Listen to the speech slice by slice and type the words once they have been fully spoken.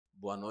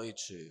Boa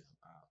noite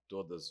a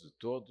todas e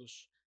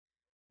todos.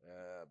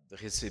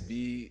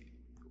 Recebi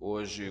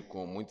hoje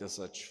com muita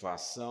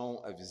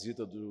satisfação a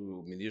visita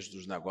do Ministro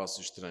dos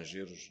Negócios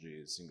Estrangeiros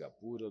de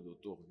Singapura,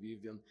 Dr.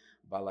 Vivian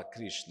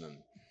Balakrishnan,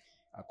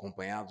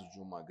 acompanhado de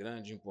uma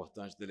grande e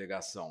importante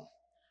delegação.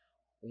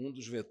 Um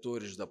dos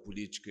vetores da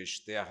política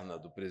externa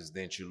do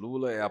presidente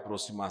Lula é a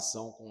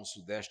aproximação com o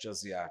Sudeste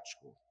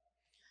Asiático,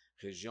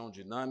 região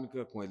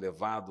dinâmica com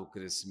elevado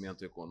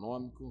crescimento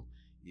econômico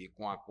e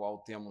com a qual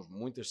temos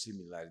muitas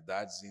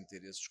similaridades e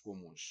interesses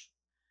comuns.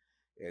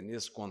 É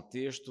nesse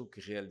contexto que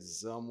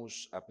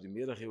realizamos a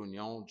primeira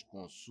reunião de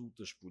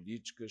consultas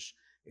políticas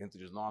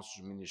entre os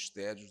nossos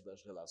Ministérios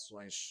das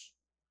Relações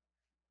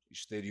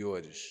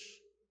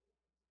Exteriores.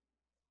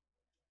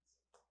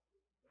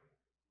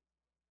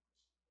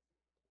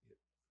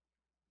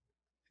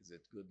 Is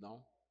it good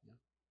now? Yeah.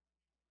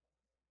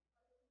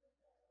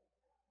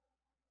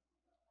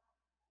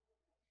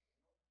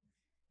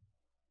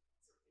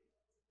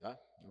 Tá?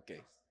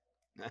 Ok.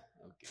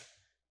 Ok.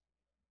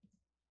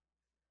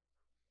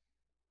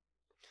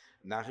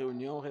 Na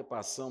reunião,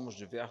 repassamos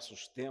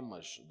diversos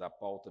temas da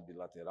pauta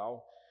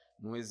bilateral,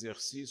 num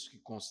exercício que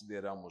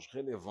consideramos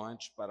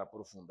relevante para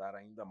aprofundar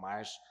ainda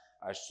mais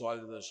as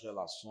sólidas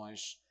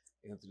relações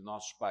entre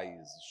nossos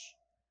países.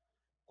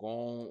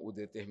 Com o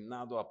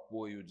determinado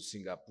apoio de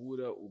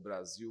Singapura, o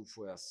Brasil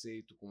foi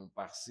aceito como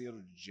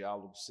parceiro de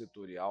diálogo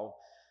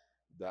setorial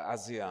da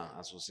ASEAN,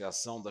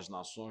 Associação das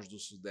Nações do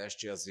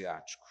Sudeste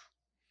Asiático.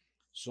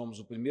 Somos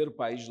o primeiro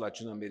país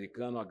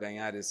latino-americano a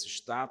ganhar esse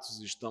status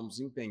e estamos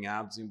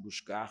empenhados em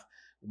buscar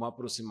uma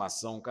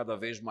aproximação cada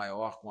vez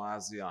maior com a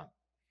ASEAN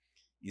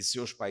e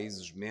seus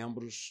países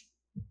membros,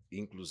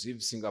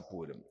 inclusive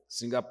Singapura.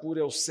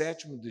 Singapura é o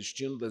 7º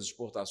destino das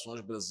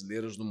exportações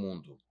brasileiras no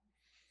mundo.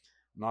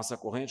 Nossa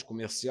corrente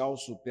comercial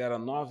supera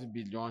 9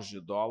 bilhões de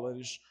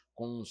dólares,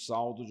 com um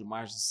saldo de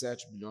mais de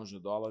 7 bilhões de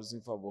dólares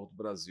em favor do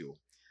Brasil.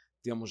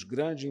 Temos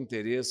grande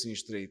interesse em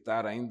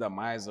estreitar ainda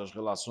mais as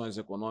relações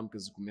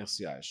econômicas e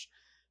comerciais.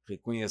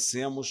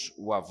 Reconhecemos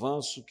o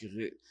avanço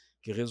que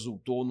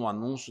resultou no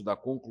anúncio da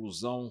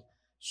conclusão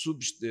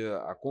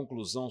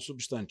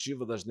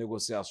substantiva das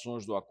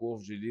negociações do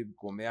Acordo de Livre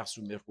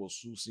Comércio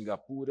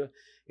Mercosul-Singapura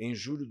em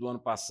julho do ano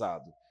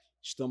passado.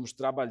 Estamos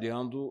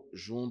trabalhando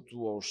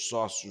junto aos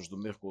sócios do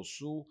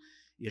Mercosul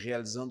e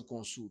realizando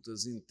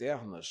consultas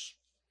internas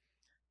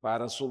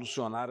para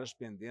solucionar as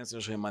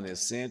pendências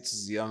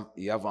remanescentes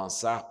e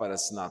avançar para a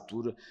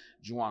assinatura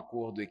de um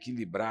acordo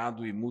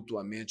equilibrado e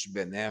mutuamente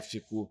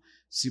benéfico,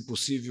 se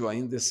possível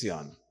ainda esse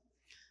ano.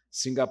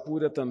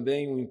 Singapura é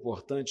também um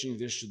importante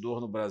investidor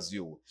no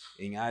Brasil,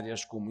 em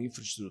áreas como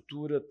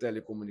infraestrutura,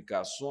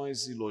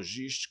 telecomunicações e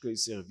logística e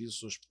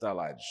serviços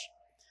hospitalares.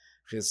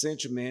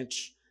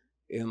 Recentemente,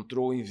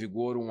 entrou em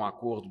vigor um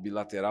acordo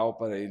bilateral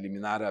para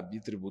eliminar a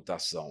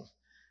bitributação,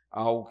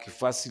 algo que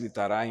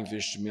facilitará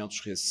investimentos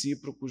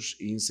recíprocos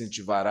e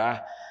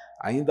incentivará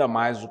ainda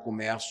mais o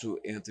comércio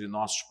entre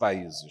nossos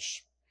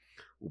países.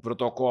 O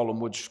protocolo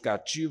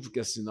modificativo que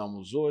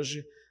assinamos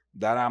hoje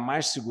dará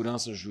mais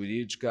segurança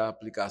jurídica à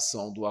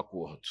aplicação do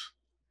acordo.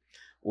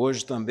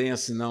 Hoje também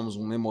assinamos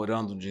um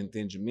memorando de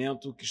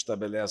entendimento que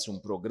estabelece um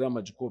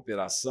programa de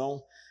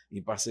cooperação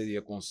em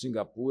parceria com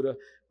Singapura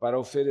para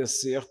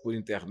oferecer, por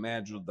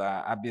intermédio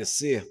da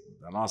ABC,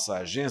 da nossa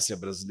Agência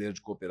Brasileira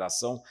de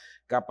Cooperação,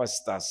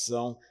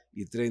 capacitação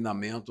e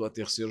treinamento a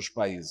terceiros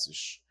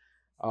países.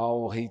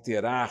 Ao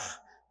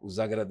reiterar os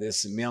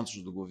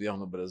agradecimentos do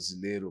governo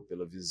brasileiro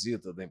pela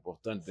visita da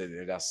importante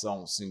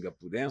delegação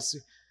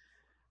singapurense,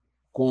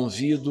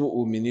 convido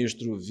o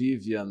ministro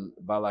Vivian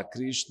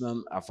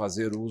Balakrishnan a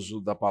fazer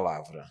uso da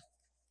palavra.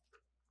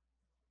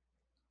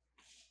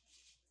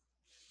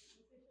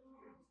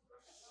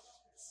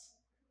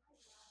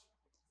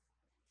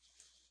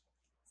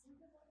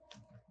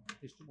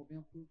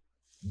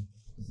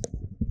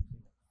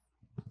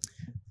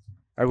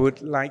 I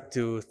would like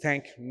to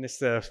thank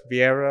Mr.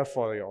 Vieira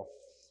for your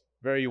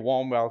very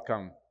warm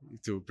welcome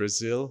to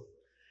Brazil.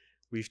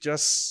 We've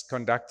just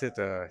conducted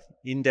an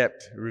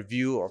in-depth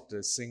review of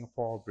the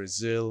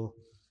Singapore-Brazil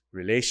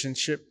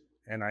relationship,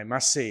 and I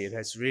must say it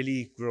has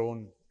really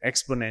grown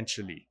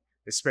exponentially,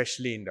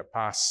 especially in the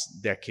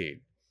past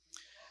decade.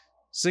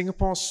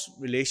 Singapore's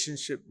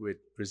relationship with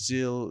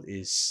Brazil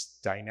is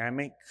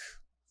dynamic,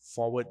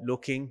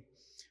 forward-looking,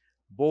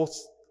 both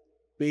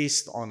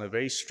based on a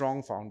very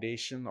strong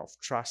foundation of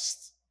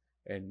trust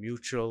and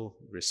mutual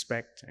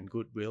respect and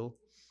goodwill.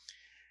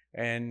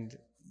 And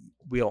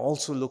we are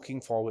also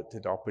looking forward to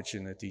the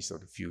opportunities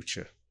of the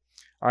future.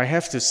 I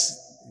have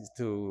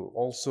to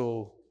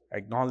also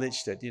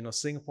acknowledge that,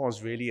 Singapore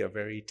is really a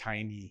very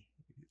tiny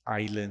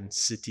island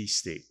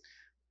city-state.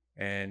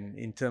 And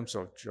in terms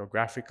of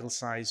geographical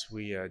size,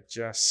 we are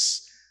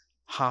just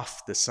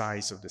half the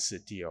size of the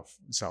city of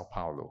Sao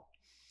Paulo.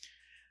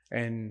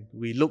 And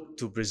we look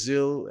to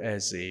Brazil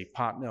as a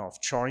partner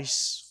of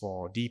choice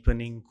for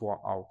deepening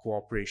our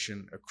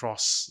cooperation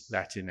across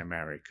Latin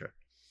America.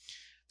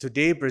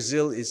 Today,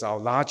 Brazil is our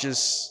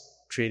largest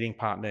trading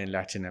partner in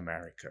Latin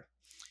America.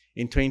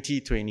 In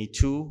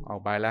 2022, our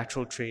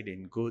bilateral trade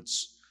in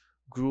goods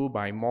grew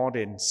by more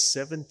than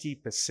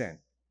 70%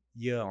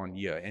 year on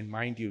year. And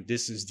mind you,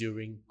 this is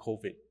during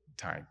COVID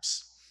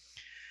times.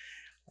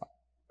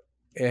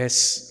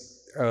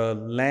 As a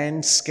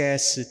land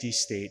scarce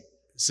city-state,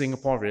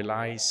 Singapore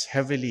relies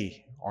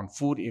heavily on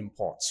food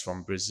imports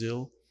from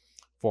Brazil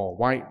for a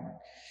wide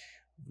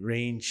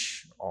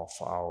range of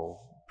our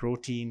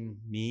protein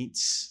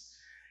needs.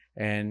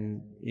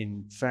 And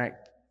in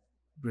fact,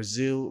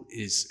 Brazil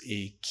is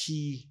a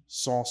key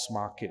source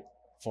market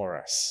for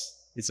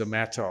us. It's a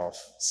matter of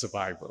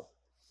survival.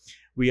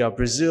 We are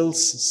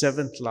Brazil's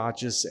 7th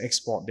largest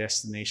export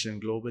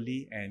destination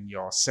globally and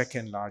your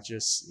 2nd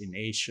largest in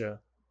Asia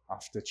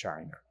after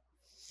China.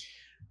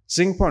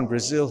 Singapore and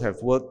Brazil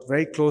have worked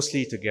very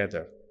closely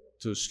together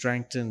to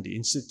strengthen the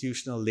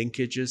institutional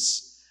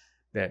linkages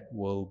that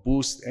will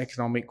boost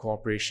economic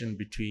cooperation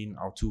between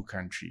our two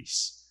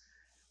countries.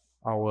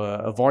 Our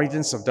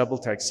avoidance of double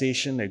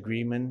taxation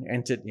agreement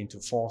entered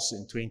into force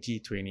in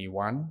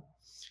 2021.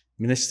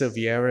 Minister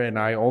Vieira and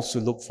I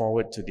also look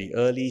forward to the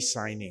early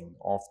signing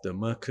of the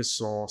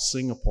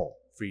Mercosur-Singapore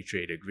Free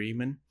Trade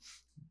Agreement,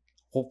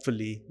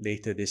 hopefully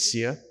later this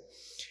year.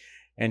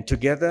 And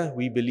together,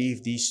 we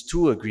believe these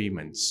two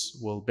agreements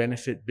will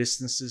benefit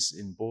businesses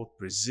in both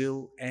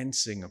Brazil and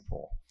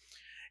Singapore,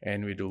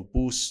 and it will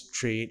boost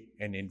trade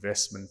and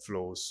investment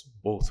flows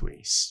both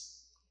ways.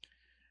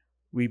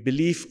 We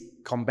believe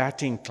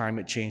combating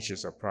climate change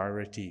is a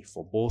priority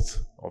for both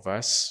of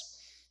us.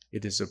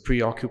 It is a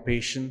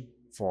preoccupation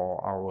for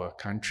our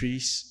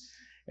countries,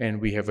 and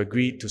we have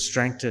agreed to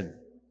strengthen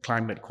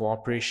climate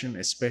cooperation,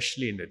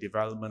 especially in the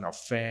development of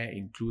fair,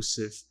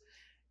 inclusive,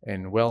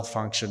 and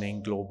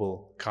well-functioning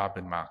global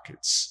carbon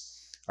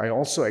markets. I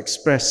also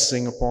express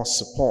Singapore's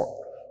support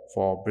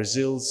for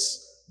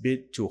Brazil's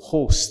bid to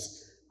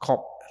host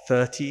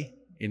COP30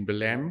 in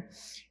Belém,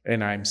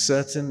 and I'm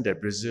certain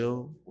that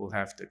Brazil will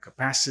have the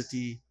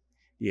capacity,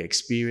 the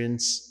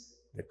experience,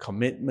 the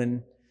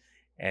commitment,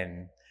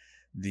 and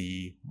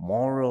the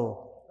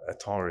moral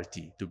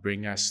authority to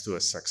bring us to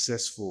a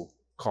successful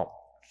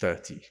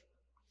COP30.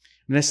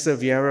 Minister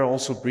Vieira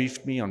also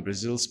briefed me on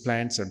Brazil's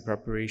plans and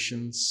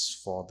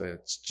preparations for the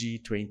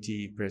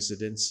G20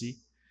 presidency,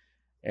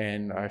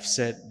 and I've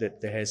said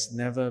that there has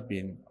never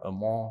been a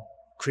more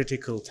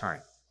critical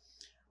time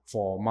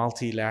for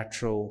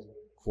multilateral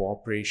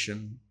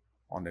cooperation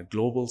on a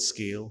global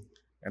scale,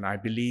 and I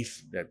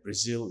believe that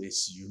Brazil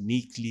is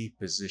uniquely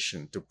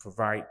positioned to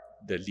provide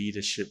the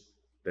leadership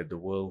that the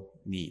world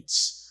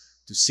needs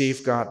to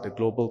safeguard the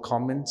global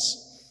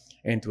commons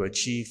and to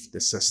achieve the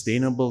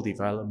sustainable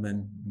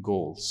development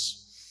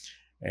goals.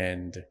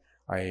 And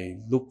I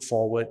look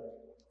forward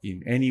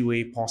in any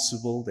way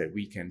possible that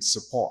we can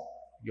support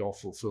your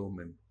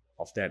fulfillment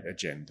of that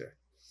agenda.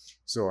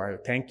 So I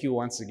thank you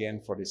once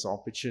again for this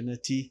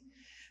opportunity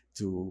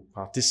to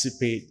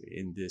participate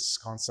in these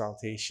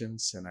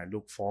consultations, and I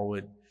look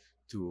forward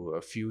to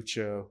a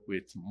future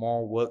with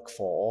more work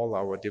for all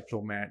our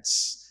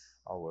diplomats,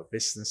 our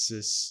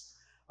businesses,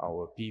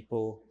 our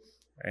people,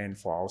 and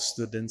for our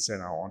students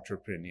and our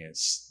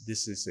entrepreneurs.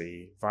 This is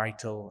a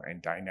vital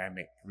and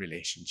dynamic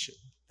relationship.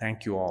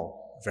 Thank you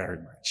all very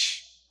much.